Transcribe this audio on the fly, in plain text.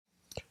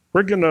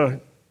We're going to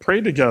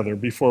pray together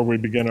before we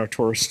begin our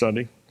Torah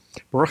study.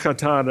 Baruch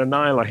atah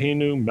Adonai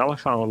Eloheinu melech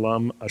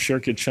haolam asher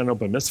kitshenu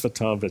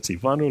b'mitzvotav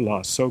v'tzivanu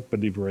la'asok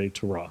b'divrei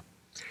Torah.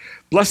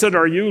 Blessed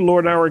are you,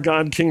 Lord our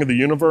God, King of the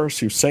universe,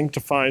 who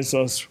sanctifies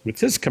us with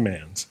his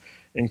commands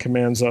and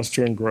commands us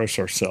to engross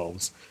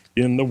ourselves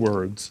in the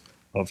words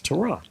of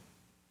Torah.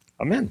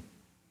 Amen.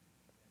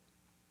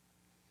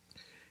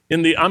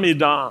 In the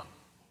Amidah,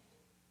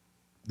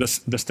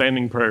 the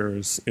standing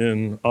prayers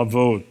in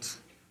Avot,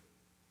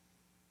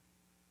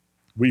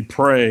 we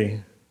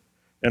pray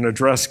and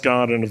address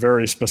God in a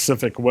very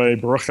specific way.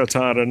 Baruch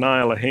atah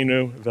Adonai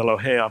Eloheinu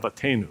v'Elohei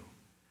Avotenu,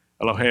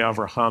 Elohei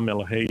Avraham,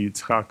 Elohei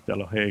Yitzchak,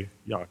 Elohei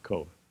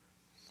Yaakov.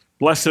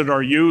 Blessed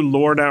are you,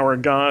 Lord our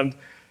God,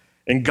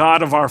 and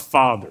God of our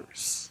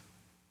fathers,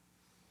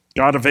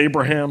 God of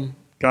Abraham,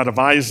 God of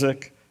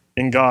Isaac,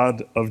 and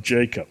God of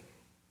Jacob.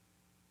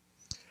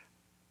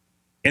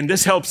 And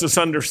this helps us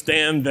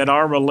understand that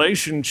our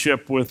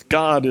relationship with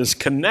God is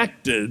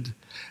connected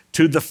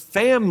to the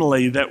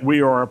family that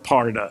we are a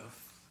part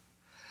of,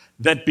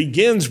 that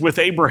begins with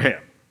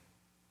Abraham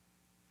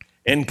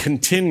and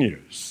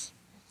continues.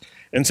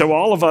 And so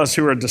all of us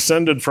who are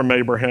descended from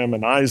Abraham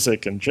and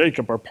Isaac and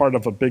Jacob are part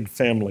of a big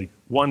family,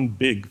 one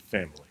big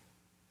family.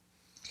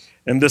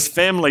 And this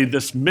family,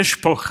 this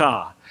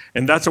mishpocha,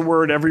 and that's a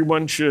word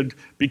everyone should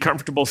be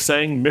comfortable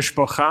saying,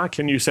 mishpocha.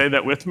 Can you say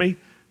that with me?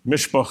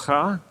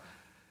 Mishpocha.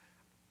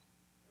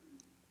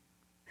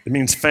 It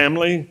means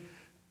family.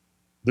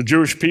 The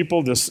Jewish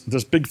people, this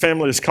big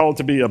family is called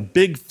to be a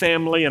big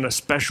family and a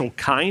special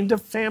kind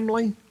of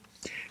family.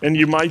 And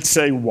you might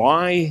say,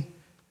 why?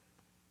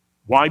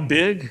 Why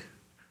big?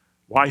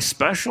 Why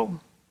special?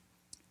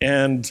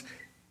 And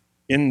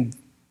in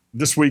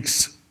this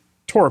week's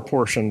Torah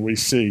portion, we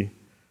see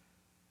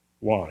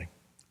why.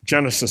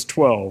 Genesis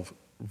 12,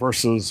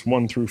 verses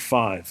 1 through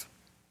 5,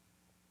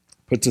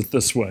 puts it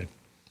this way.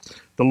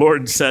 The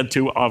Lord said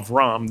to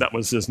Avram, that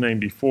was his name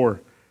before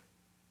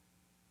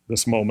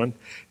this moment,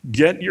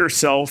 get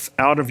yourself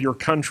out of your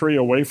country,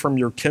 away from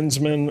your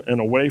kinsmen and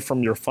away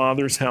from your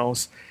father's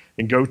house,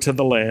 and go to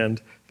the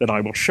land that I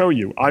will show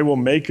you. I will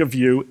make of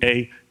you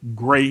a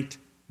great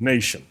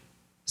nation.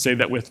 Say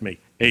that with me,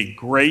 a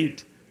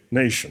great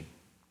nation.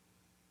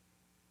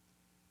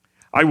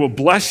 I will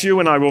bless you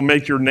and I will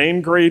make your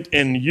name great,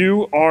 and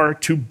you are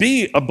to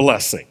be a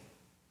blessing.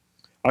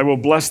 I will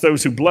bless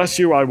those who bless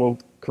you. I will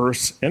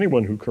curse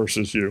anyone who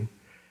curses you.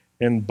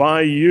 And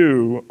by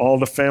you, all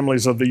the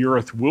families of the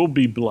earth will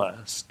be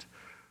blessed.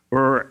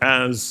 Or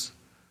as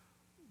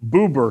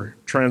Buber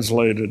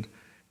translated,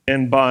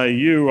 and by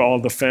you,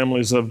 all the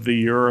families of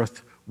the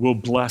earth will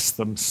bless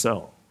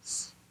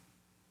themselves.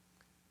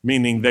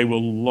 Meaning they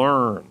will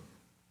learn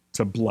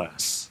to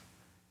bless.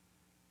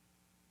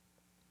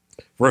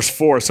 Verse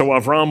 4, so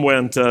Avram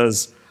went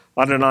as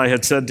Adonai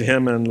had said to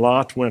him, and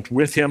Lot went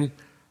with him.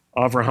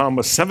 Avraham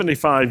was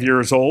 75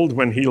 years old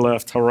when he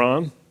left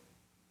Haran.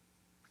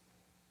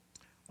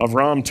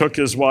 Avram took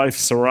his wife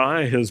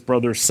Sarai, his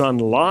brother's son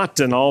Lot,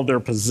 and all their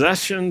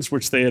possessions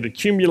which they had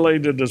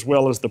accumulated, as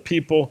well as the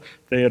people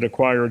they had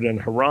acquired in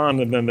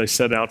Haran, and then they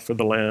set out for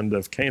the land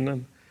of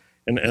Canaan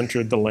and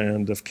entered the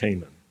land of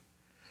Canaan.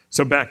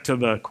 So back to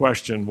the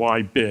question,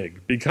 why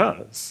big?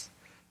 Because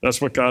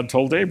that's what God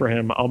told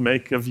Abraham, I'll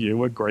make of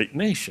you a great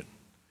nation.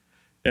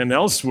 And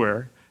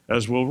elsewhere,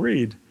 as we'll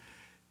read,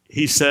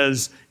 he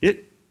says,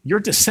 your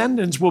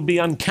descendants will be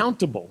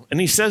uncountable. And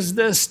he says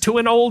this to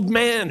an old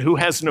man who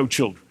has no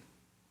children,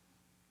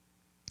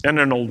 and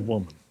an old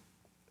woman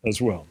as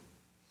well.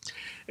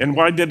 And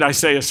why did I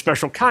say a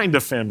special kind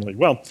of family?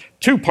 Well,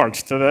 two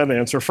parts to that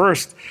answer.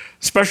 First,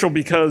 special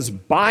because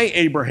by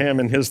Abraham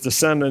and his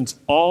descendants,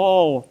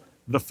 all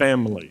the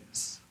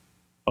families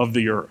of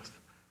the earth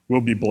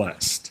will be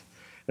blessed.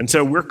 And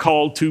so we're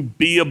called to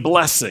be a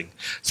blessing.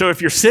 So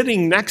if you're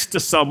sitting next to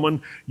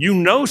someone, you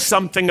know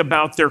something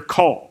about their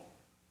call.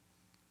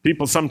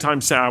 People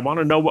sometimes say, I want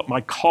to know what my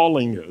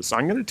calling is.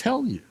 I'm going to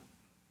tell you.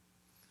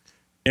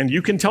 And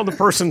you can tell the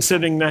person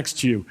sitting next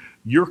to you,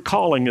 your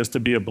calling is to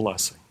be a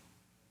blessing.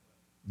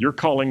 Your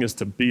calling is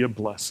to be a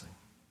blessing.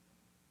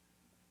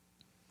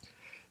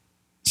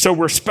 So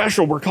we're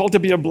special. We're called to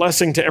be a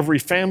blessing to every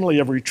family,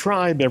 every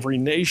tribe, every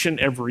nation,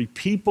 every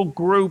people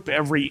group,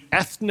 every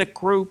ethnic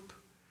group,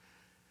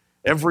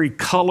 every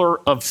color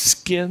of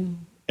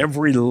skin,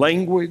 every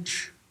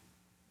language.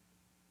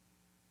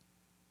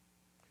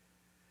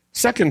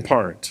 Second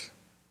part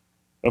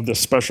of this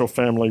special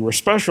family. We're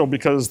special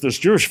because this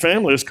Jewish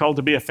family is called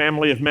to be a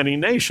family of many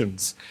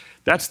nations.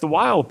 That's the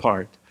wild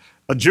part.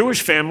 A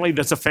Jewish family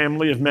that's a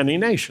family of many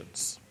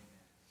nations.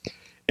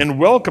 And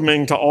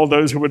welcoming to all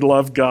those who would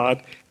love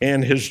God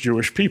and his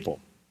Jewish people.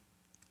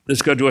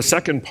 Let's go to a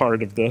second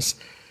part of this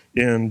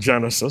in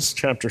Genesis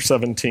chapter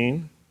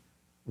 17,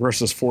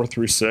 verses 4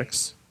 through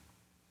 6.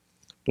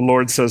 The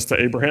Lord says to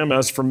Abraham,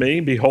 as for me,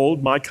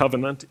 behold, my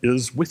covenant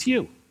is with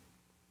you.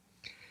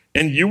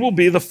 And you will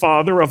be the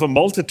father of a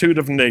multitude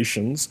of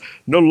nations.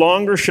 No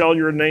longer shall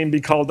your name be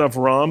called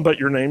Avram, but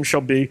your name shall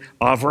be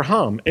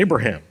Avraham,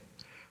 Abraham.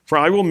 For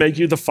I will make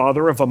you the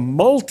father of a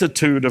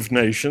multitude of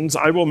nations.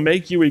 I will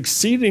make you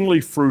exceedingly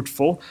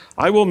fruitful.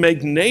 I will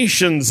make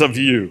nations of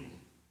you,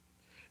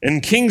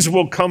 and kings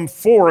will come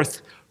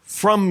forth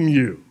from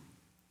you.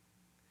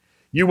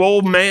 You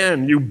old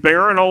man, you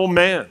barren old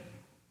man,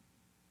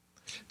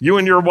 you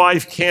and your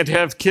wife can't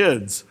have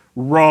kids.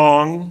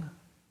 Wrong.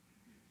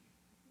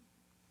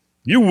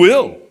 You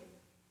will.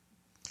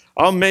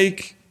 I'll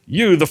make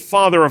you the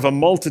father of a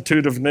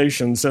multitude of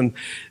nations. And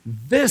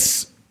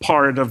this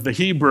part of the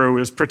Hebrew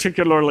is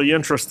particularly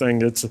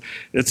interesting.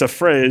 It's a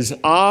phrase,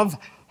 Av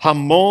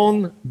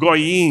Hamon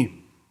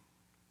Goyim.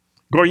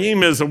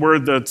 Goyim is a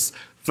word that's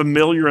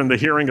familiar in the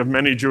hearing of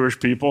many Jewish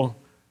people.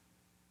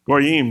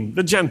 Goyim,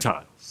 the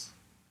Gentiles.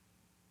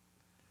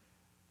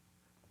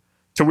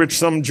 To which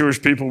some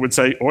Jewish people would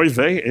say, oy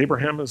vey,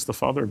 Abraham is the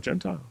father of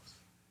Gentiles.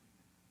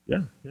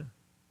 Yeah,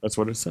 that's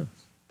what it says.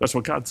 That's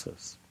what God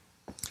says.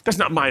 That's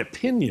not my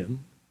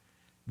opinion.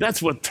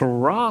 That's what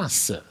Torah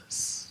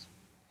says.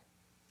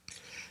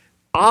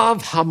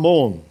 Av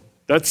Hamon,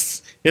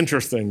 that's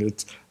interesting.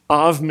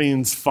 Av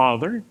means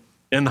father,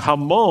 and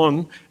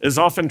Hamon is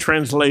often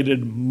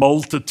translated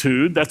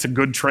multitude. That's a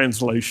good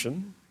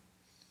translation.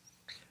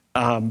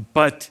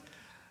 But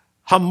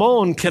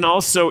Hamon can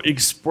also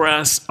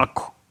express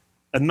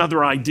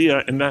another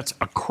idea, and that's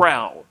a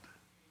crowd,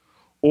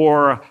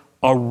 or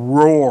a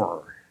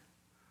roar,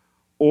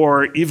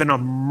 or even a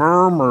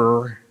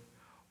murmur,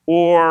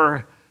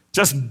 or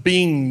just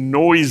being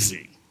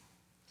noisy.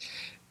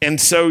 And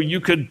so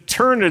you could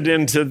turn it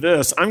into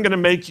this. I'm going to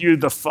make you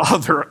the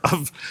father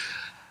of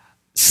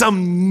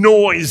some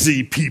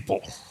noisy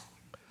people,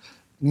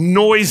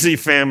 noisy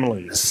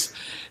families.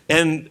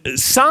 And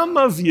some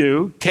of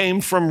you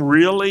came from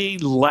really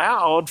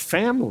loud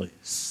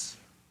families.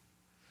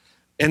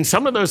 And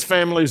some of those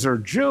families are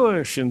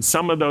Jewish, and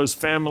some of those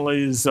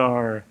families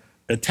are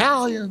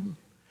Italian,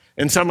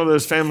 and some of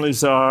those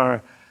families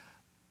are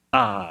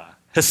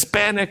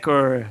Hispanic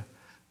or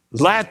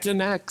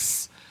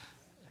Latinx.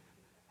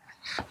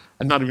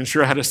 I'm not even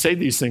sure how to say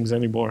these things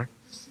anymore.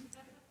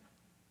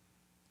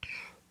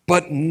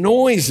 But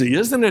noisy,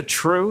 isn't it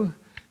true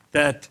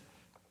that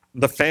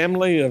the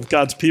family of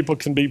God's people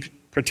can be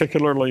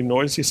particularly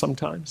noisy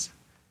sometimes?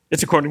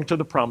 It's according to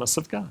the promise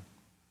of God.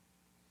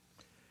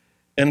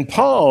 And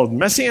Paul,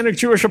 Messianic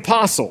Jewish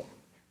apostle,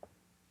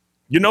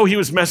 you know he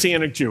was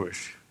Messianic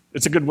Jewish.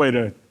 It's a good way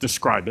to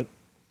describe it.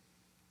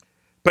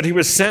 But he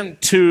was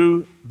sent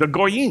to the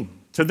Goyim,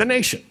 to the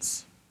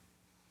nations.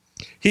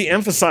 He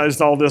emphasized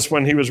all this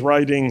when he was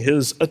writing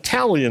his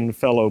Italian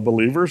fellow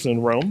believers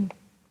in Rome.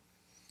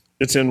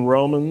 It's in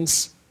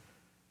Romans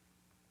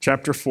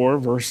chapter 4,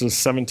 verses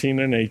 17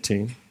 and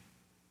 18.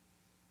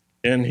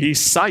 And he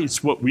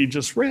cites what we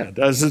just read.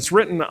 As it's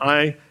written,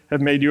 I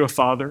have made you a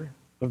father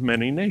of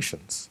many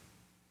nations.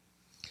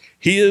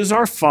 He is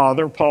our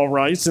Father, Paul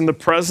writes, in the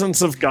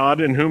presence of God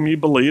in whom you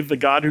believe, the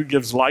God who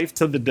gives life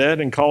to the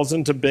dead and calls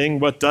into being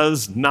what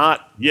does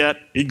not yet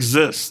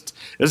exist.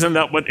 Isn't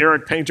that what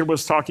Eric Painter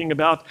was talking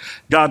about?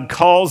 God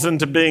calls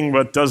into being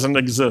what doesn't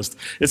exist.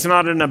 It's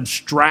not an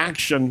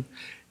abstraction.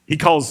 He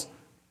calls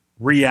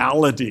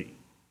reality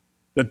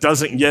that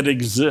doesn't yet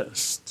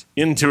exist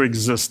into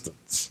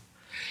existence.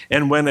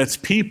 And when it's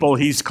people,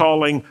 he's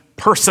calling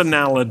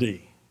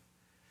personality,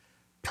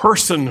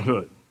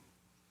 personhood.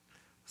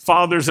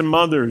 Fathers and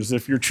mothers,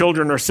 if your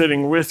children are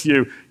sitting with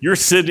you, you're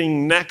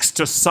sitting next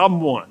to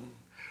someone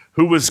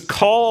who was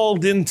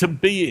called into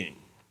being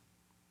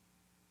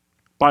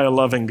by a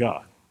loving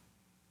God.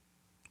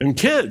 And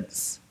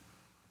kids,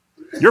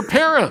 your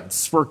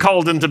parents were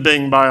called into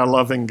being by a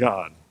loving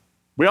God.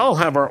 We all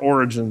have our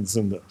origins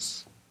in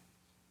this.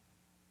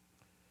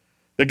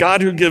 The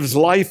God who gives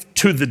life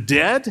to the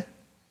dead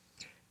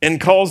and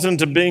calls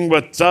into being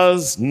what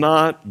does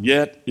not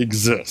yet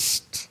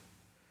exist.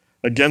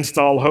 Against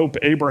all hope,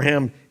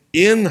 Abraham,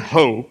 in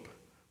hope,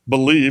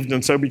 believed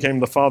and so became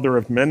the father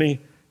of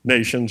many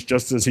nations,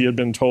 just as he had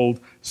been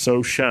told,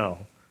 so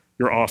shall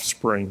your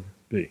offspring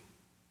be.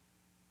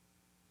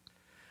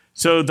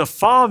 So the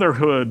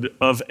fatherhood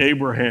of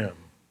Abraham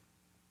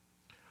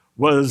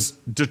was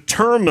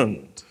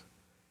determined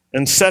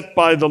and set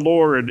by the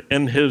Lord,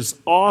 and his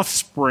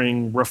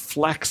offspring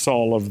reflects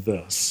all of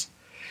this.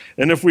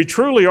 And if we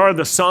truly are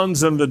the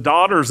sons and the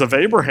daughters of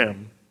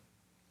Abraham,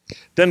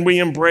 then we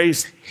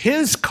embrace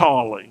his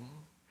calling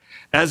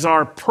as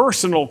our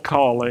personal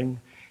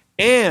calling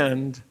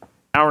and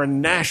our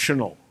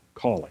national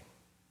calling.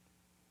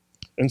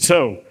 And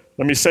so,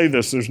 let me say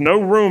this, there's no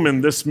room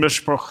in this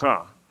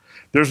mishpacha.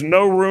 There's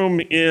no room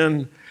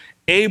in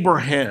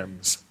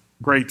Abraham's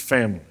great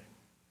family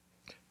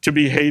to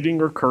be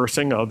hating or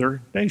cursing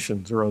other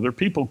nations or other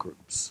people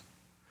groups,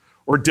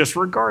 or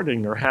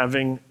disregarding or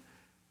having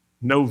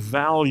no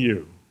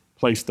value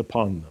placed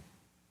upon them.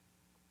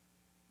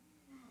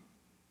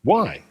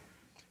 Why?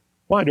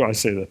 Why do I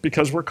say that?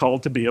 Because we're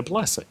called to be a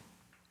blessing.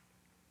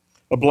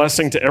 A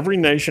blessing to every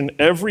nation,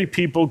 every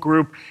people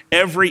group,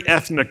 every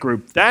ethnic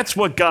group. That's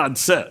what God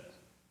said.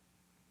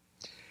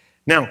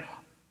 Now,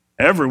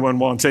 everyone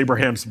wants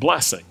Abraham's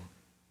blessing.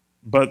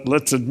 But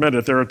let's admit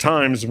it, there are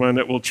times when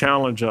it will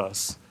challenge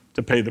us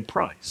to pay the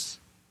price.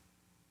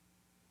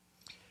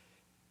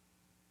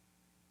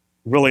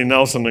 Willie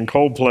Nelson and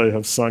Coldplay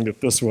have sung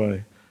it this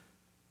way,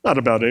 not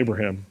about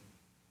Abraham,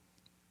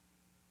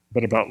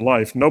 but about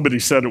life. Nobody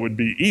said it would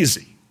be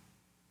easy.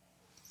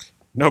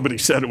 Nobody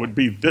said it would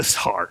be this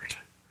hard.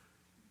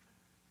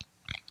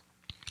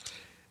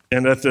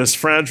 And at this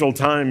fragile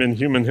time in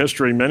human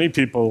history, many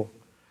people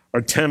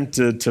are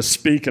tempted to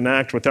speak and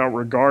act without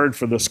regard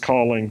for this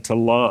calling to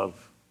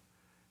love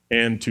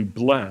and to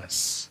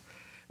bless.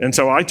 And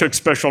so I took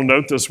special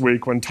note this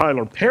week when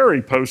Tyler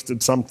Perry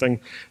posted something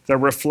that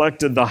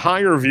reflected the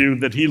higher view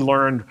that he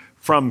learned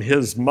from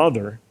his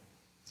mother.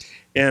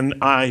 And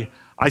I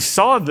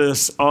saw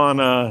this on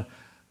a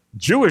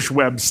Jewish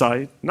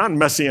website, not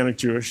Messianic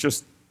Jewish,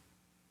 just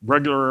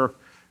regular,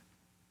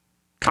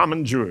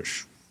 common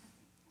Jewish,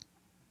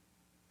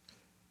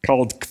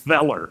 called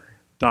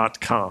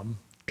Kveller.com.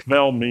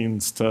 Kvel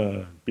means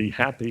to be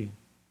happy.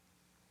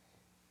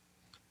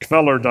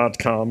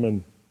 Kveller.com,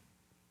 and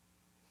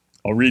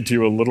I'll read to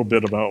you a little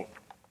bit about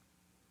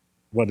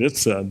what it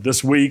said.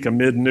 This week,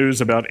 amid news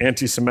about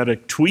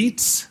anti-Semitic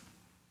tweets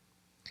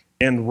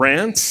and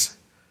rants,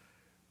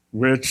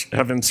 which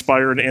have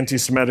inspired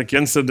anti-Semitic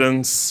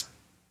incidents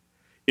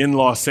in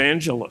Los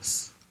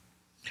Angeles,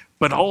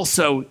 but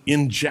also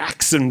in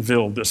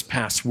Jacksonville this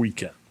past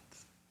weekend.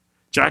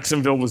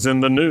 Jacksonville was in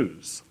the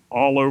news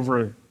all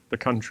over the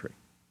country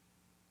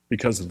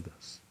because of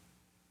this.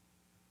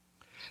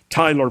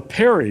 Tyler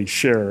Perry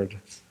shared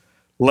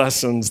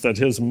lessons that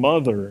his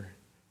mother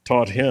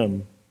taught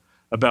him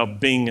about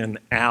being an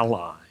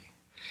ally.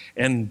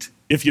 And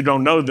if you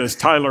don't know this,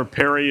 Tyler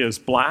Perry is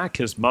black,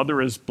 his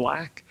mother is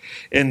black,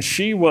 and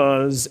she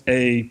was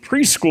a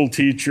preschool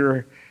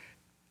teacher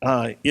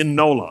in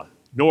NOLA,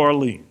 New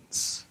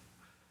Orleans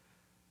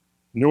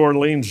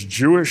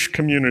Jewish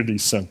Community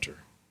Center.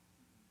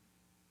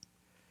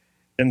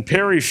 And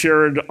Perry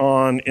shared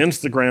on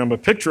Instagram a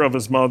picture of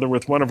his mother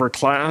with one of her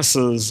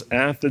classes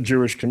at the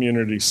Jewish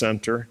Community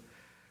Center.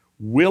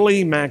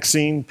 Willie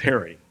Maxine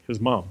Perry, his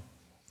mom,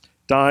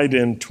 died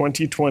in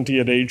 2020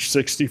 at age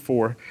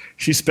 64.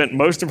 She spent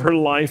most of her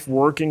life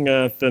working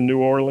at the New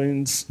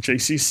Orleans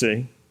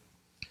JCC.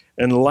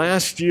 And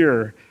last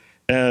year,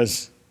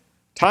 as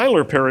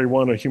Tyler Perry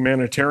won a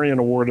humanitarian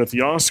award at the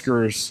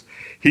Oscars,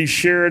 he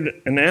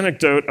shared an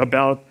anecdote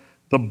about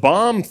the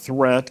bomb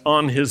threat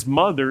on his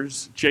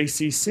mother's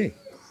JCC.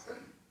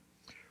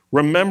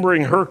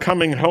 Remembering her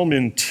coming home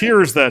in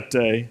tears that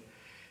day,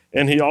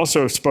 and he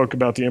also spoke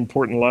about the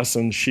important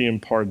lessons she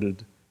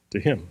imparted to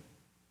him.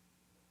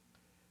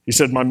 He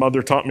said, "My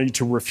mother taught me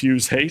to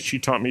refuse hate. She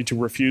taught me to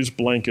refuse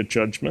blanket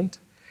judgment.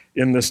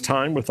 In this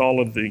time with all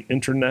of the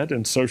internet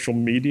and social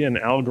media and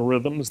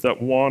algorithms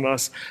that want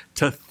us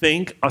to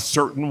think a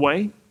certain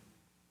way,"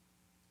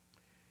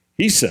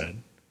 he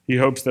said, he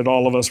hopes that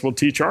all of us will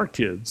teach our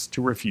kids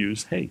to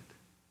refuse hate.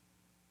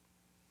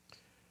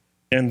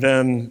 And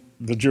then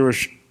the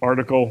Jewish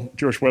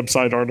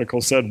website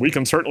article said, "We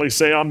can certainly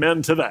say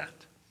amen to that."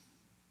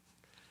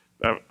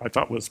 That I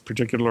thought was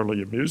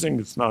particularly amusing.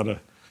 It's not a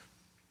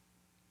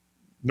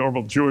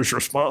normal Jewish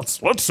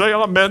response. Let's say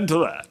amen to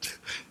that.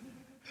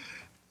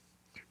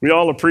 We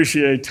all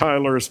appreciate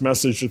Tyler's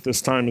message at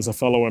this time as a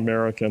fellow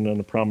American and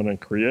a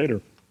prominent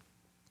creator.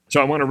 So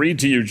I want to read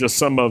to you just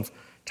some of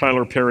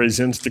Tyler Perry's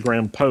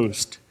Instagram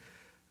post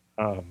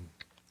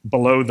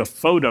below the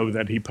photo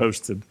that he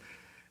posted.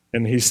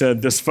 And he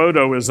said, "This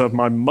photo is of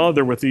my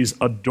mother with these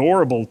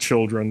adorable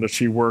children that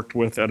she worked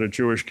with at a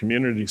Jewish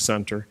community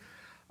center.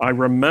 I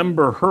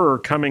remember her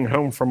coming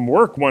home from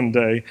work one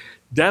day,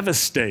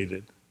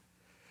 devastated,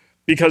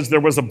 because there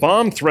was a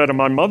bomb threat, and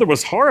my mother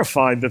was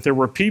horrified that there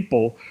were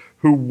people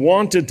who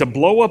wanted to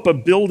blow up a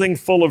building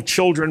full of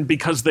children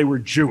because they were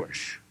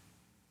Jewish.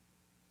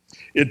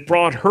 It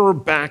brought her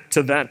back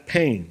to that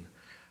pain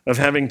of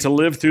having to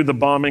live through the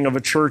bombing of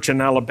a church in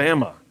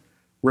Alabama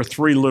where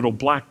 3 little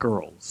black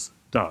girls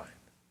died."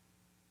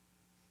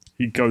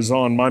 He goes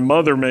on, "My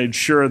mother made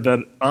sure that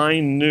I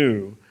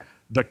knew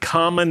the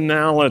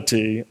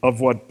commonality of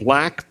what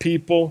black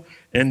people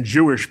and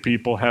Jewish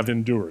people have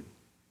endured.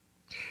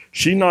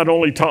 She not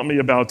only taught me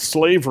about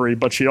slavery,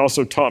 but she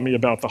also taught me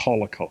about the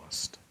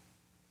Holocaust.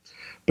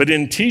 But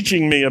in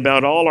teaching me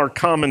about all our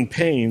common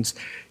pains,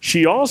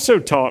 she also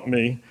taught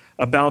me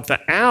about the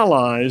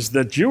allies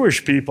that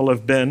Jewish people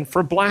have been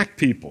for black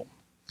people.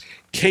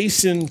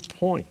 Case in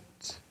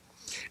point,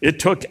 it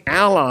took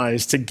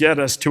allies to get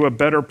us to a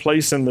better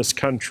place in this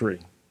country.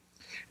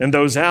 And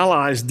those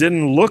allies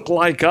didn't look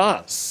like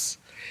us.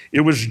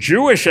 It was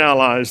Jewish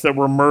allies that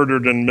were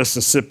murdered in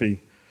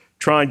Mississippi,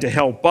 trying to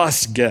help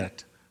us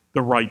get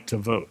the right to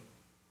vote."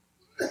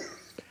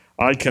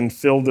 I can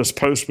fill this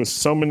post with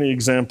so many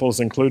examples,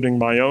 including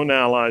my own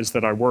allies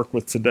that I work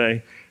with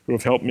today, who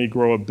have helped me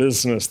grow a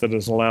business that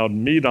has allowed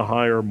me to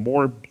hire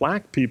more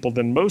black people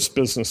than most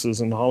businesses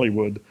in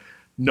Hollywood.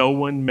 No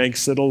one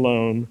makes it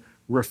alone.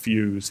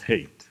 Refuse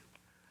hate.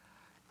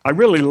 I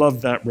really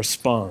love that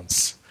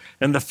response,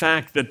 and the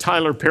fact that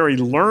Tyler Perry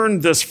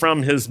learned this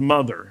from his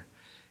mother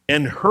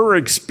and her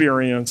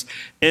experience,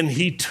 and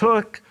he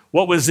took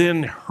what was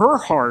in her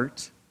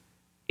heart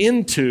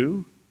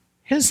into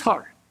his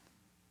heart.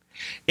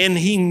 And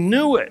he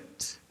knew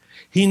it.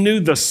 He knew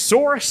the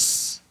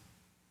source,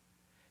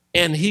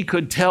 and he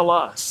could tell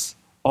us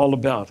all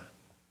about it.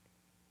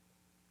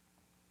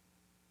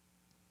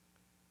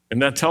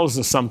 And that tells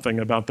us something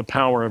about the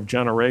power of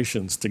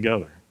generations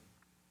together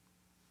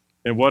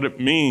and what it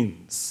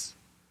means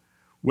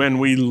when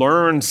we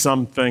learn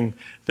something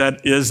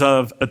that is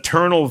of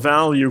eternal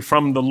value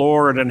from the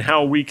Lord and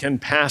how we can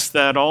pass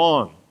that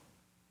on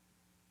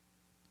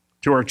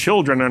to our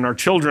children and our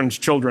children's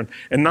children,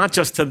 and not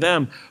just to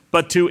them,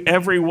 but to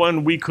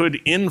everyone we could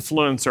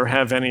influence or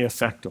have any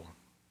effect on.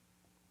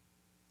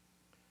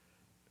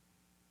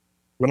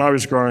 When I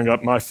was growing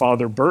up, my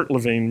father, Bert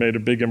Levine, made a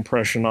big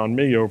impression on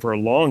me over a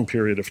long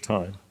period of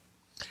time.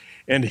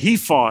 And he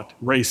fought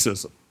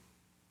racism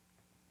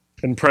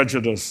and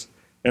prejudice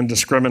and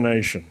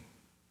discrimination.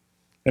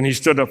 And he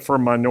stood up for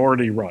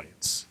minority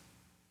rights.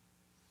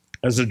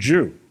 As a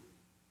Jew,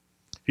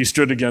 he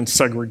stood against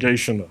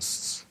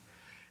segregationists.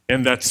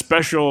 And that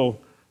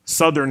special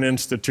Southern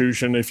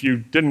institution, if you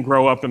didn't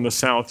grow up in the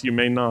South, you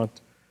may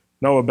not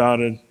know about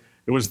it.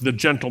 It was the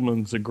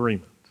Gentleman's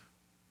Agreement.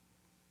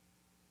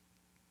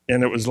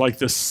 And it was like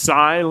this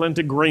silent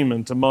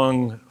agreement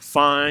among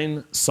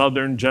fine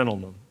Southern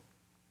gentlemen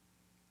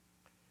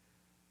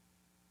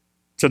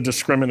to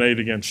discriminate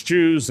against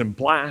Jews and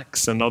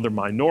blacks and other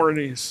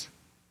minorities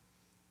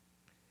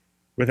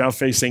without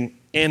facing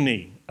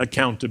any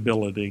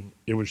accountability.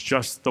 It was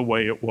just the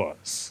way it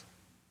was.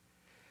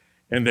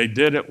 And they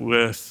did it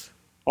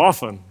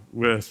often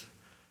with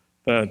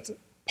that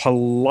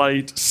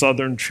polite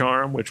Southern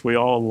charm, which we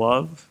all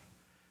love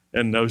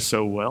and know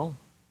so well.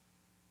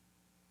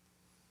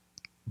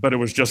 But it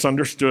was just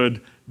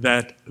understood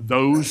that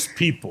those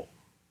people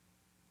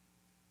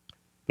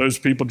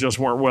just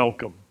weren't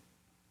welcome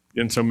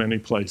in so many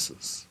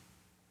places.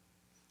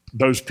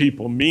 Those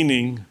people,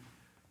 meaning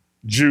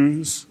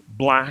Jews,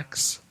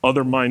 blacks,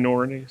 other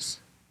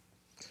minorities.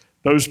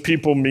 Those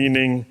people,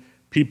 meaning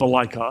people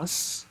like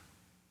us.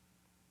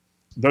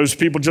 Those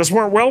people just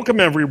weren't welcome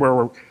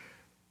everywhere.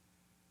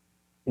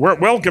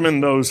 Weren't welcome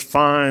in those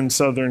fine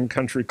Southern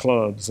country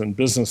clubs and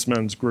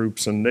businessmen's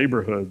groups and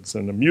neighborhoods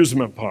and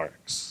amusement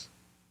parks.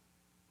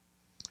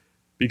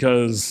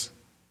 Because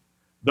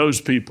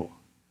those people,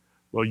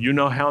 well, you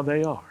know how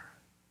they are.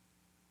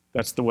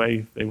 That's the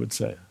way they would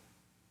say it.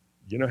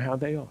 You know how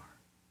they are.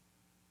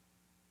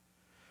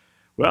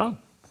 Well,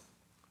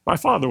 my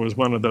father was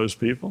one of those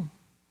people.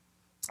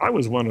 I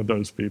was one of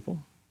those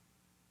people.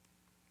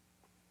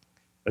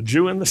 A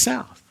Jew in the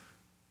South.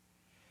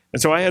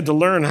 And so I had to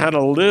learn how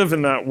to live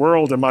in that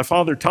world, and my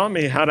father taught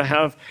me how to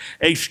have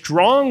a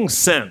strong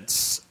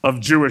sense of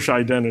Jewish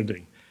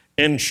identity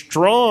and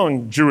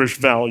strong Jewish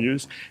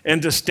values,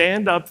 and to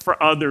stand up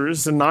for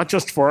others and not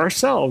just for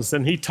ourselves.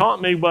 And he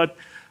taught me what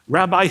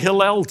Rabbi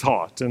Hillel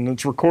taught, and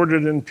it's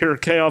recorded in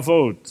Pirkei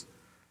Avot,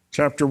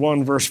 chapter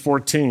 1, verse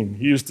 14.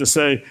 He used to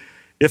say,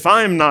 if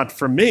I am not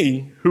for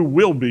me, who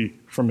will be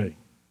for me?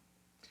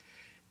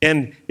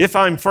 And if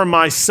I'm for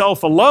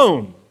myself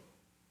alone,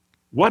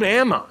 what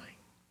am I?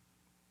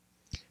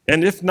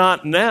 And if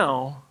not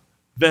now,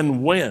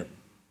 then when?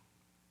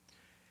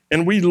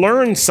 And we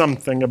learn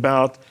something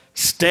about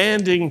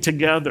standing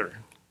together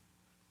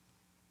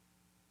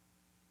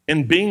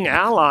and being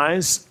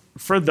allies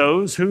for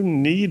those who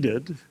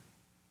needed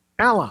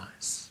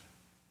allies.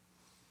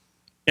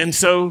 And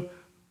so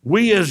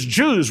we as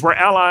Jews were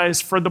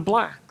allies for the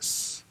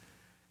blacks,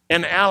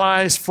 and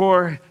allies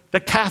for the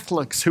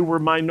Catholics who were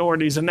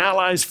minorities, and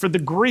allies for the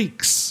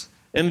Greeks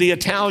and the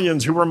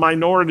Italians who were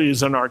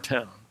minorities in our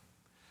town.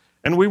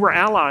 And we were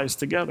allies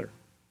together.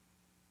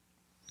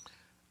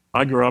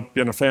 I grew up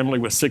in a family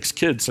with 6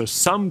 kids, so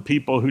some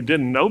people who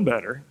didn't know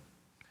better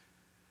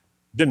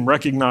didn't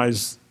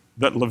recognize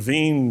that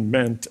Levine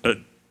meant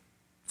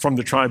from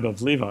the tribe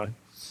of Levi.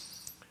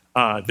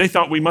 They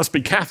thought we must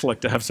be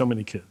Catholic to have so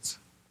many kids.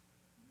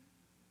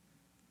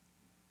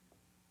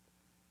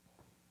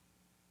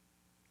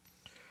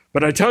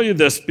 But I tell you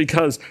this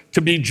because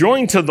to be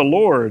joined to the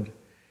Lord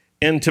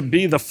and to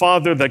be the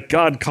father that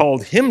God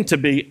called him to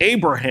be,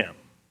 Abraham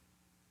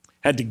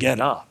had to get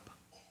up,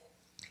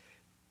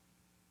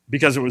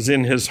 because it was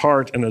in his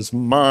heart and his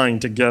mind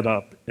to get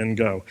up and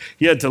go.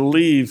 He had to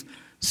leave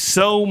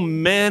so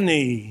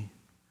many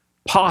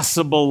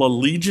possible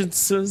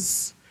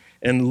allegiances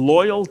and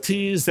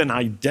loyalties and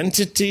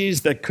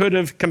identities that could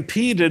have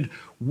competed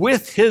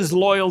with his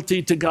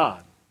loyalty to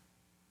God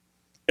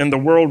and the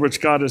world which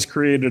God has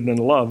created in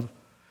love.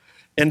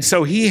 And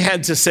so he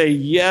had to say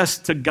yes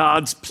to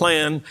God's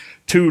plan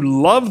to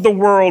love the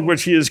world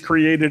which he has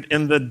created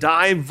and the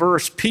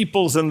diverse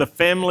peoples and the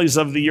families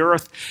of the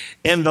earth.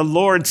 And the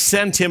Lord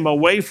sent him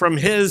away from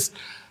his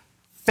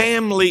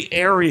family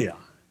area,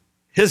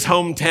 his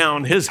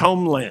hometown, his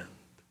homeland,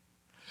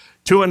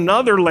 to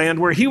another land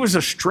where he was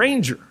a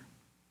stranger.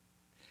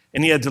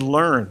 And he had to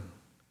learn,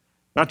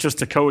 not just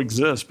to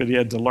coexist, but he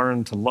had to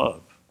learn to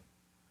love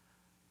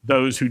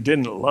those who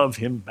didn't love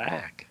him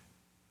back.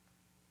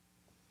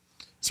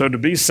 So to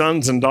be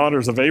sons and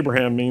daughters of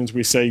Abraham means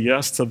we say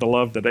yes to the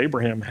love that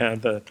Abraham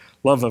had, that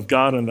love of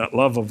God and that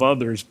love of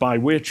others by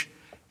which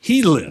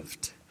he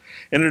lived.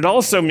 And it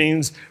also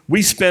means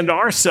we spend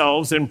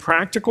ourselves in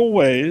practical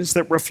ways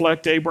that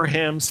reflect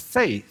Abraham's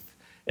faith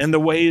and the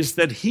ways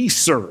that he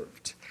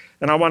served.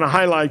 And I want to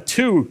highlight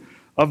two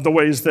of the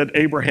ways that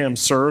Abraham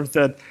served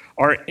that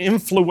are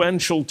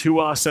influential to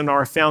us and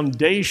are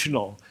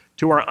foundational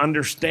to our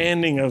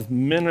understanding of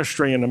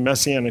ministry in a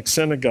Messianic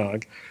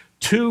synagogue.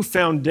 Two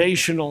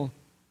foundational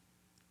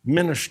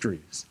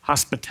ministries: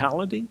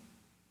 hospitality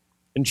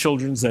and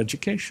children's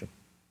education.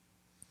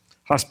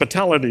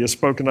 Hospitality is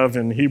spoken of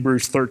in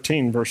Hebrews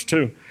 13, verse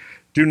 2.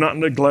 Do not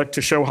neglect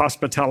to show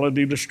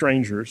hospitality to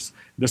strangers.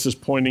 This is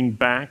pointing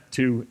back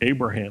to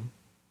Abraham,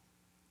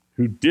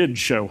 who did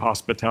show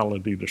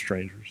hospitality to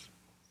strangers,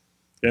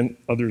 and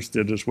others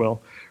did as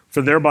well.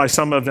 For thereby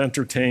some have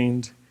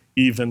entertained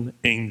even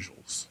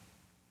angels.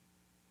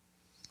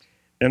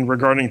 And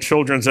regarding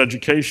children's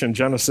education,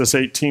 Genesis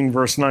 18,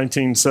 verse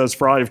 19 says,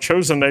 For I have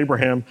chosen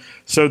Abraham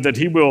so that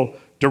he will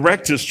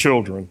direct his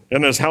children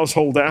and his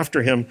household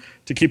after him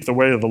to keep the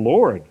way of the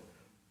Lord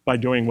by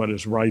doing what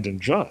is right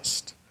and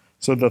just,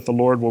 so that the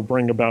Lord will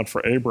bring about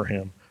for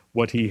Abraham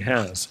what he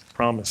has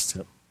promised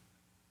him.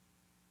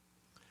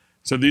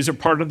 So these are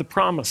part of the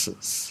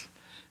promises.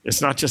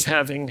 It's not just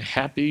having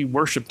happy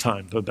worship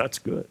time, though that's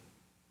good,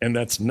 and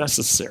that's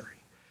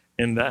necessary,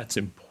 and that's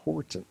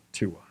important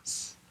to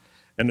us.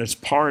 And it's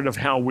part of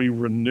how we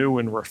renew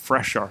and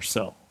refresh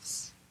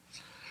ourselves.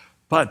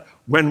 But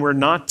when we're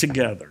not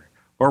together,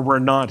 or we're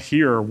not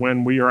here,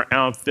 when we are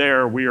out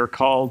there, we are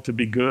called to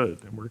be good,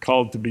 and we're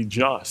called to be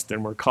just,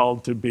 and we're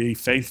called to be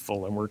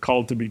faithful, and we're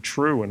called to be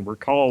true, and we're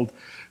called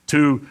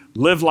to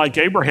live like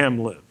Abraham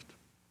lived.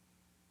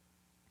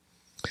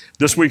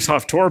 This week's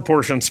Haftorah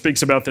portion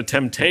speaks about the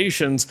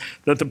temptations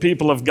that the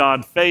people of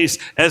God face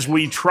as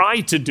we try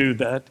to do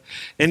that.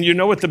 And you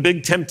know what the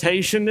big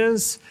temptation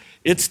is?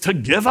 It's to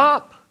give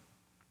up.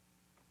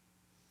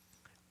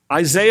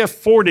 Isaiah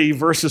 40,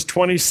 verses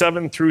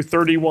 27 through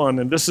 31,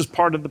 and this is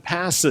part of the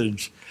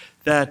passage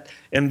that,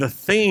 and the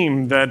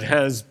theme that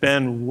has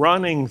been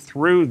running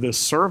through this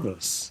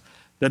service,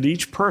 that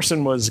each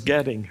person was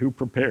getting who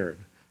prepared.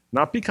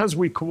 Not because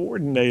we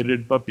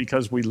coordinated, but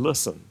because we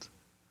listened.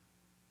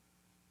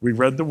 We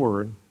read the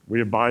word,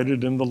 we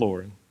abided in the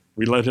Lord,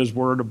 we let his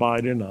word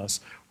abide in us,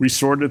 we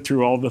sorted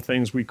through all the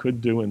things we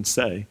could do and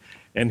say,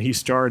 and he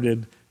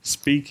started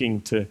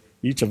speaking to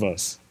each of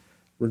us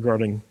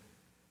regarding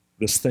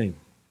this theme.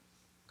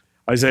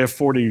 Isaiah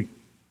 40,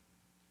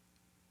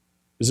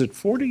 is it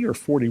 40 or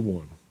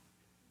 41?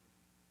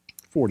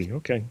 40,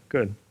 okay,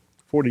 good.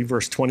 40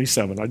 verse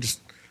 27. I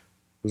just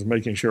was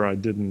making sure I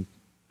didn't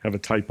have a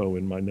typo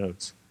in my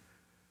notes.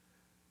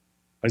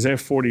 Isaiah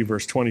 40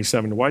 verse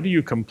 27, why do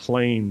you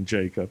complain,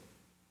 Jacob?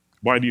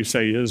 Why do you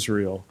say,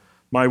 Israel?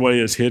 My way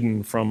is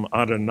hidden from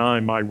Adonai.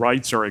 My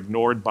rights are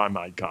ignored by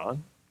my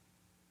God.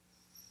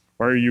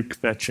 Why are you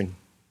kvetching?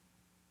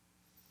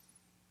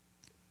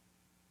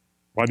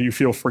 Why do you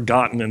feel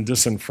forgotten and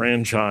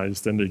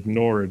disenfranchised and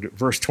ignored?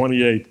 Verse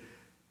 28,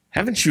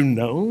 haven't you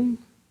known?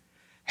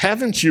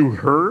 Haven't you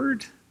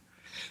heard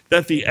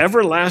that the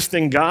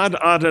everlasting God,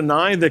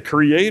 Adonai, the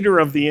creator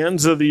of the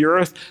ends of the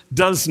earth,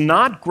 does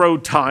not grow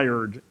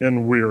tired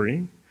and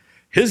weary?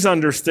 His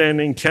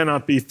understanding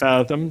cannot be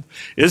fathomed.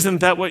 Isn't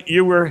that what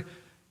you were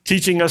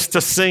teaching us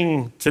to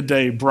sing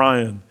today,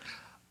 Brian?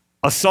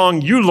 A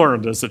song you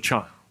learned as a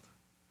child.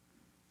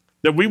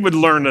 That we would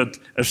learn it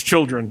as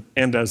children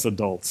and as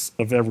adults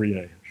of every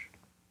age.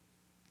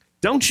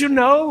 Don't you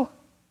know?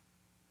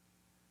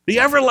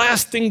 The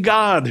everlasting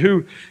God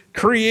who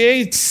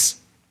creates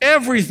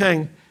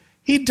everything,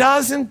 he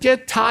doesn't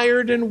get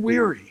tired and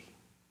weary.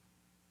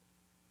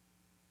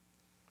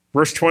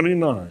 Verse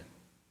 29,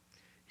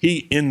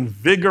 he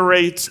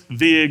invigorates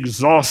the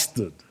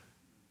exhausted.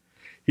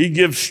 He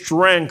gives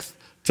strength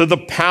to the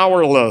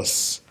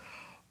powerless.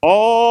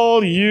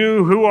 All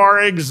you who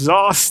are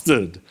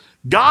exhausted,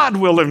 God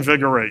will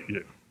invigorate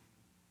you.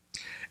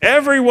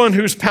 Everyone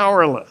who's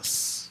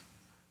powerless.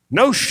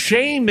 No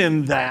shame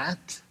in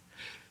that.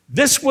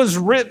 This was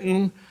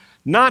written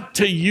not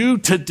to you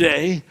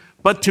today,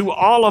 but to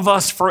all of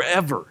us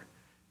forever.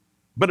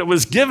 But it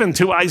was given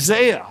to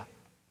Isaiah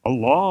a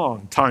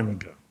long time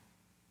ago.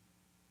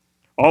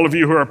 All of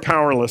you who are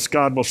powerless,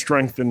 God will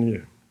strengthen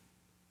you.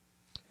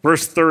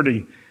 Verse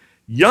 30,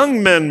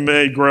 young men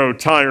may grow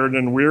tired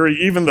and weary,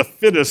 even the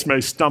fittest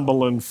may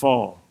stumble and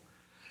fall.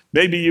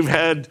 Maybe you've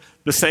had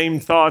the same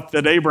thought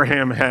that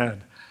Abraham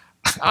had.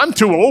 I'm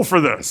too old for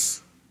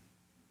this.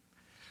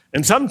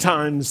 And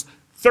sometimes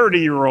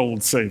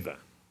 30-year-olds say that.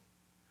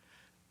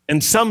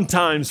 And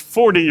sometimes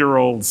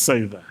 40-year-olds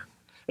say that.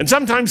 And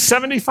sometimes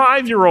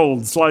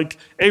 75-year-olds like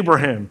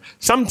Abraham.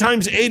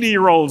 Sometimes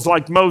 80-year-olds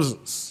like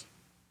Moses.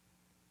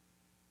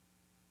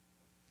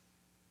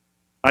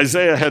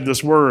 Isaiah had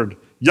this word,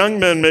 young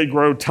men may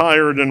grow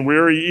tired and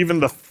weary, even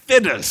the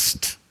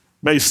fittest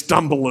may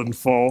stumble and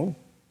fall.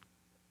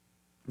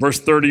 Verse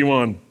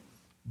 31,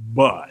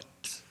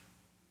 but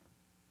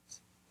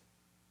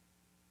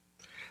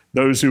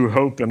Those who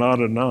hope in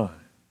Adonai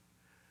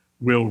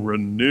will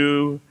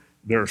renew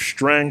their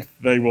strength.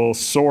 They will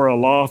soar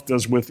aloft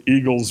as with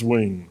eagle's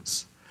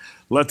wings.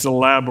 Let's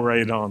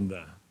elaborate on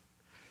that.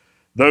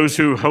 Those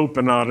who hope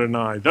in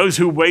Adonai, those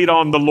who wait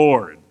on the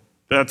Lord.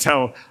 That's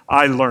how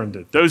I learned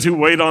it. Those who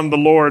wait on the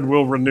Lord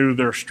will renew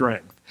their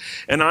strength.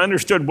 And I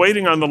understood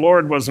waiting on the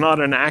Lord was not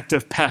an act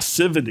of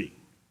passivity.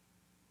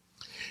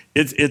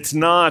 It's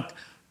not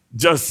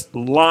just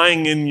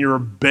lying in your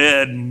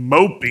bed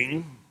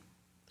moping.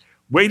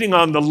 Waiting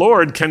on the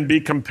Lord can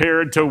be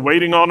compared to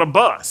waiting on a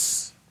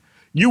bus.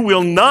 You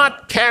will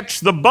not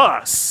catch the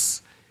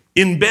bus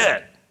in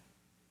bed.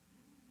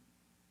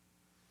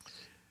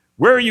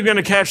 Where are you going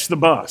to catch the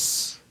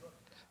bus?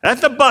 At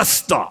the bus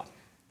stop.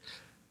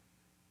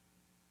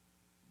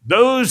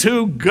 Those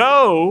who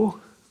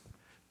go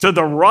to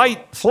the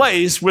right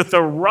place with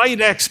the right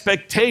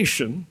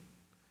expectation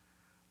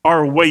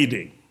are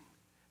waiting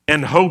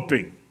and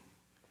hoping.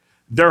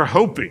 They're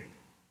hoping.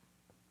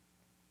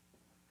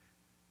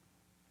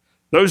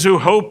 Those who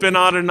hope in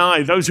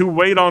Adonai, those who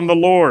wait on the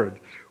Lord,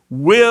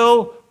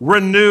 will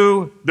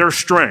renew their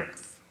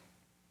strength.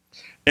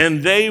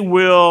 And they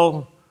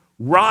will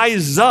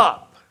rise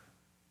up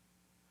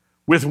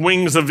with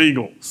wings of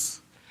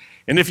eagles.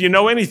 And if you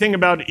know anything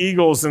about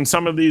eagles and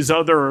some of these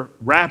other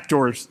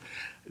raptors,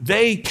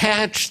 they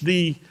catch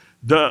the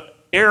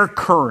air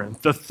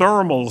current, the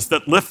thermals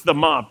that lift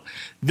them up.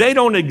 They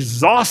don't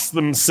exhaust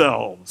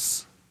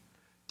themselves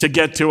to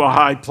get to a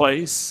high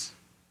place.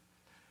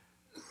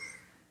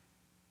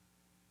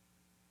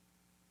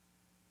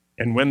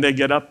 And when they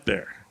get up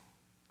there,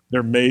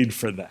 they're made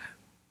for that.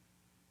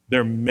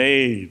 They're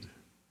made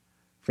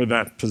for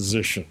that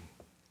position.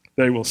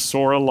 They will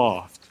soar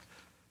aloft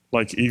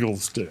like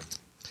eagles do.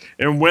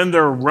 And when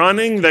they're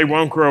running, they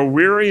won't grow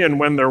weary, and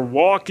when they're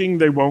walking,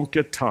 they won't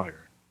get tired.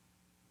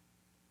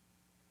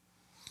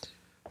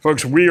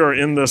 Folks, we are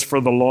in this for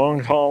the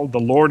long haul. The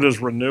Lord is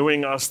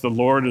renewing us. The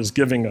Lord is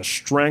giving us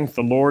strength.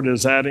 The Lord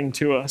is adding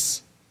to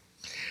us.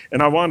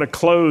 And I want to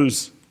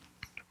close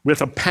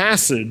with a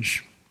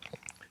passage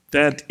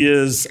that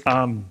is,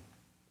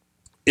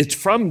 it's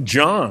from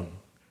John,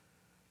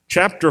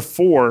 chapter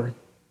 4,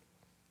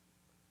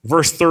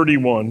 verse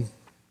 31.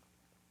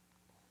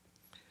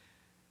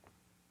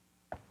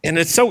 And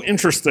it's so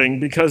interesting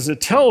because it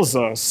tells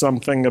us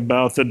something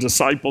about the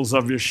disciples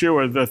of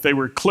Yeshua, that they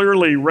were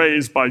clearly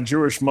raised by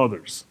Jewish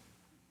mothers.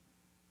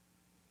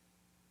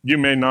 You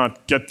may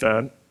not get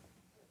that.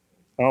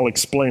 I'll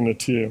explain it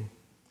to you.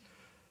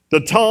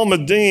 The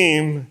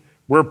Talmudim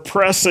were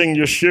pressing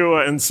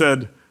Yeshua and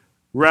said,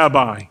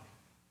 "Rabbi,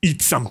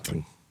 eat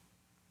something.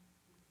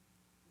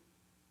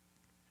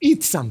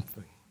 Eat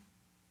something."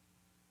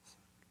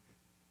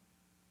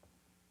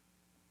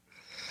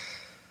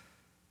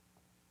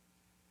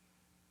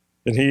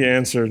 And he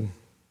answered,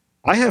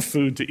 "I have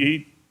food to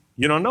eat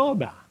you don't know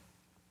about."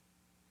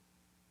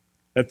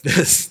 At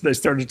this, they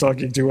started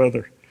talking to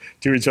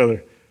each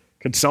other.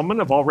 Could someone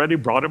have already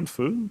brought him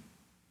food?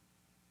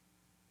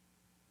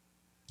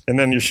 And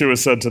then Yeshua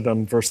said to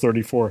them, verse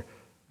 34,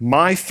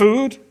 "My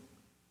food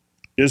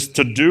is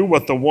to do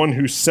what the one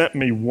who sent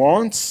me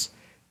wants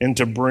and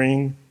to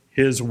bring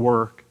his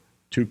work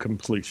to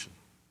completion,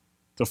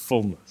 to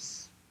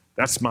fullness.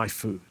 That's my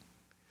food."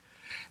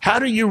 How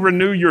do you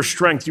renew your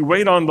strength? You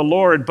wait on the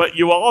Lord, but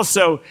you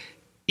also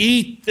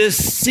eat this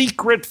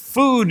secret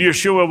food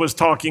Yeshua was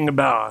talking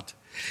about.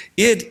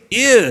 It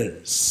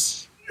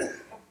is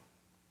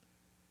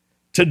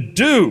to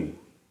do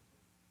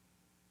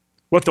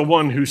what the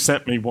one who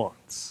sent me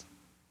wants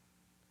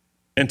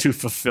and to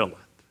fulfill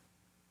it,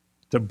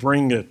 to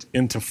bring it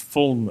into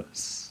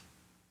fullness.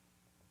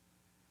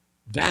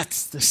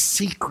 That's the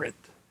secret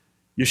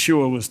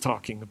Yeshua was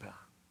talking about.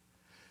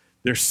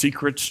 Their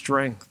secret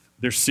strength.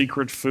 Their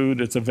secret food,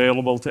 it's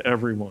available to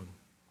everyone.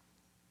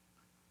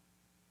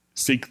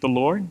 Seek the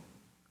Lord,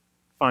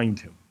 find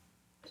him.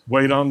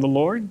 Wait on the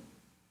Lord,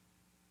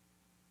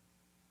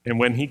 and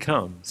when he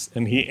comes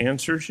and he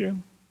answers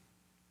you,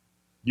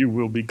 you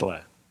will be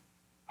glad.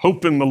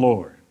 Hope in the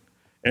Lord,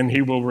 and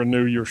he will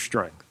renew your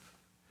strength.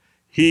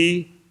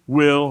 He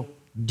will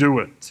do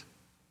it.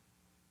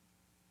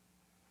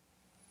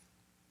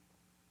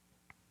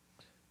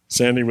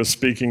 Sandy was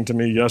speaking to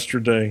me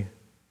yesterday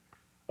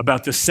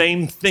about the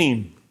same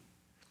theme.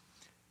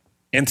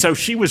 And so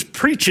she was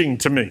preaching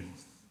to me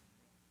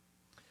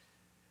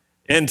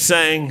and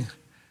saying,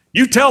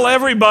 "You tell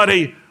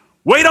everybody,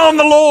 wait on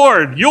the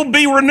Lord, you'll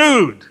be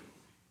renewed."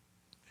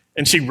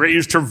 And she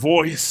raised her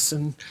voice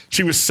and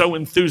she was so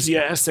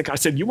enthusiastic. I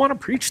said, "You want to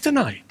preach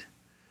tonight?"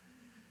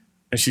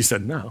 And she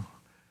said, "No,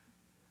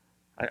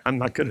 I'm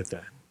not good at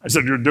that." I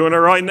said, "You're doing it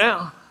right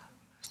now."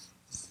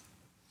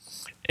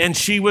 And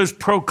she was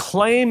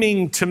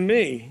proclaiming to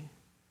me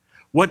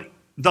what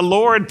the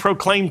Lord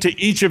proclaimed to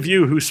each of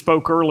you who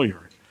spoke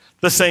earlier.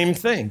 The same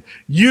thing.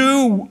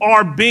 You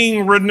are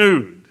being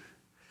renewed.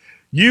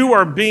 You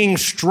are being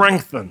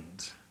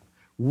strengthened.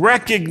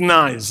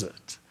 Recognize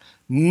it.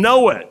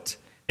 Know it.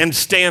 And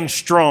stand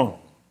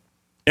strong.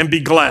 And be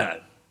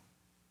glad.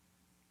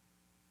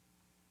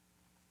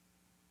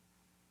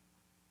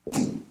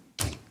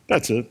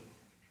 That's it.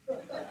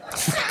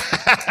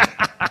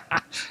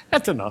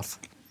 That's enough.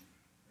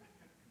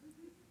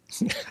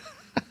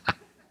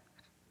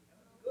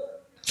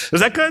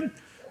 Is that good?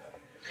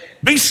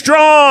 Be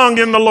strong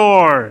in the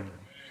Lord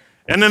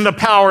and in the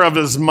power of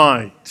his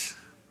might,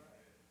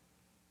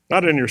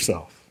 not in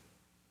yourself.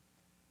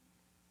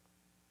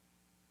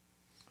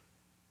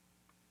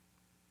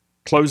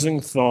 Closing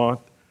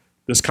thought,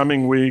 this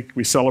coming week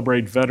we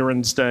celebrate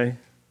Veterans Day.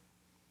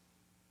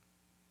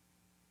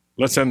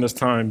 Let's end this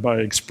time by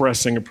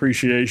expressing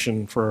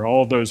appreciation for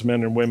all those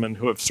men and women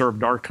who have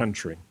served our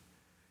country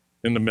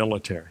in the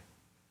military.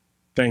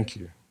 Thank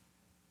you.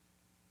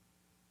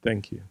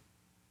 Thank you.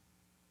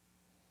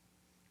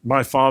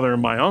 My father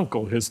and my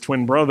uncle, his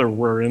twin brother,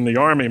 were in the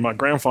Army. My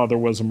grandfather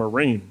was a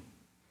Marine.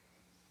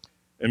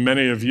 And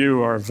many of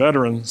you are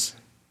veterans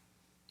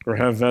or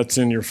have vets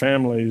in your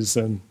families,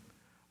 and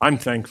I'm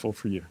thankful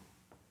for you.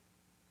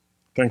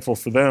 Thankful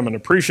for them and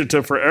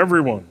appreciative for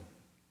everyone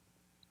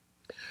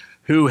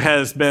who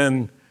has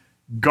been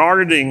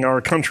guarding our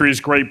country's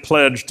great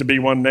pledge to be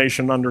one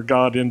nation under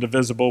God,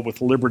 indivisible,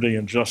 with liberty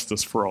and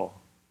justice for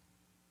all.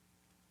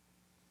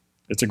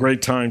 It's a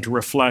great time to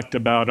reflect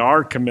about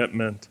our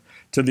commitment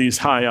to these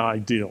high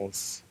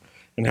ideals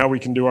and how we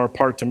can do our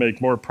part to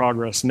make more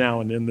progress now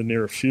and in the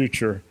near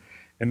future.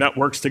 And that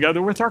works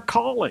together with our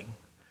calling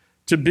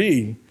to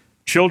be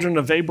children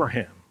of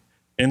Abraham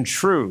and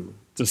true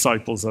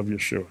disciples of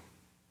Yeshua.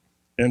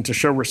 And to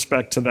show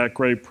respect to that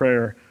great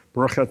prayer,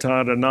 Baruch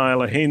atah Adonai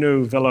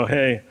Eloheinu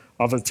v'Elohei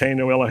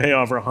Avotenu Elohei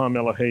Avraham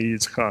Elohei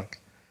Yitzchak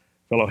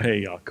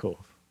v'Elohei Yaakov.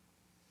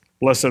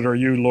 Blessed are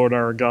you, Lord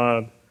our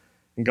God,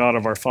 and God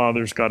of our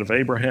fathers, God of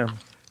Abraham,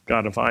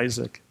 God of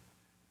Isaac,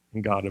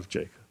 and God of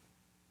Jacob.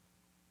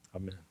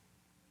 Amen.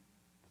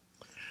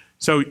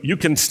 So you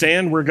can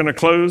stand. We're going to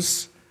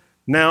close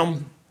now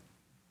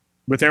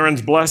with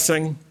Aaron's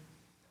blessing.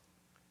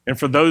 And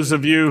for those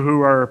of you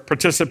who are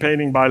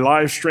participating by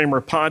live stream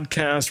or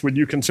podcast, would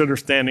you consider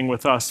standing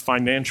with us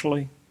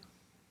financially?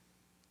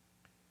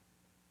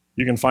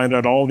 You can find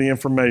out all the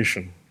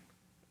information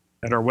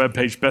at our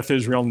webpage,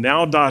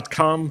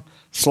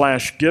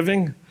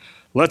 bethisraelnow.com/giving.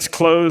 Let's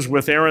close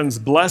with Aaron's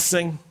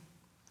blessing.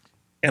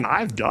 And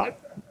I've got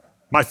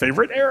my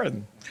favorite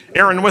Aaron.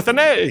 Aaron with an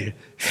A.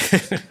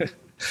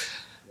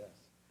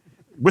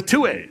 With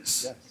two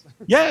A's.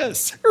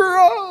 Yes.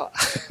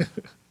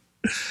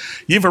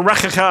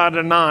 Yivarechecha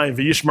Adonai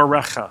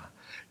v'yishmerecha.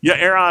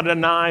 Ya'er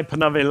Adonai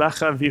panav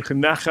elecha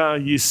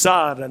v'yichunecha.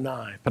 Yisa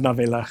Adonai panav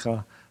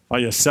elecha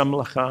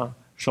v'yasem lecha.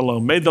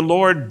 Shalom. May the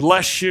Lord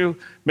bless you.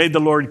 May the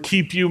Lord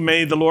keep you.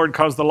 May the Lord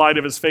cause the light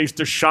of his face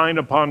to shine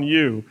upon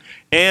you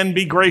and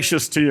be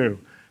gracious to you.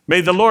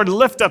 May the Lord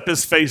lift up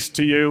his face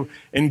to you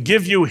and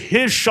give you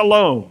his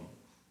shalom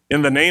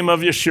in the name of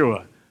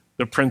Yeshua,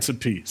 the Prince of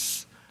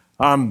Peace.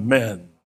 Amen.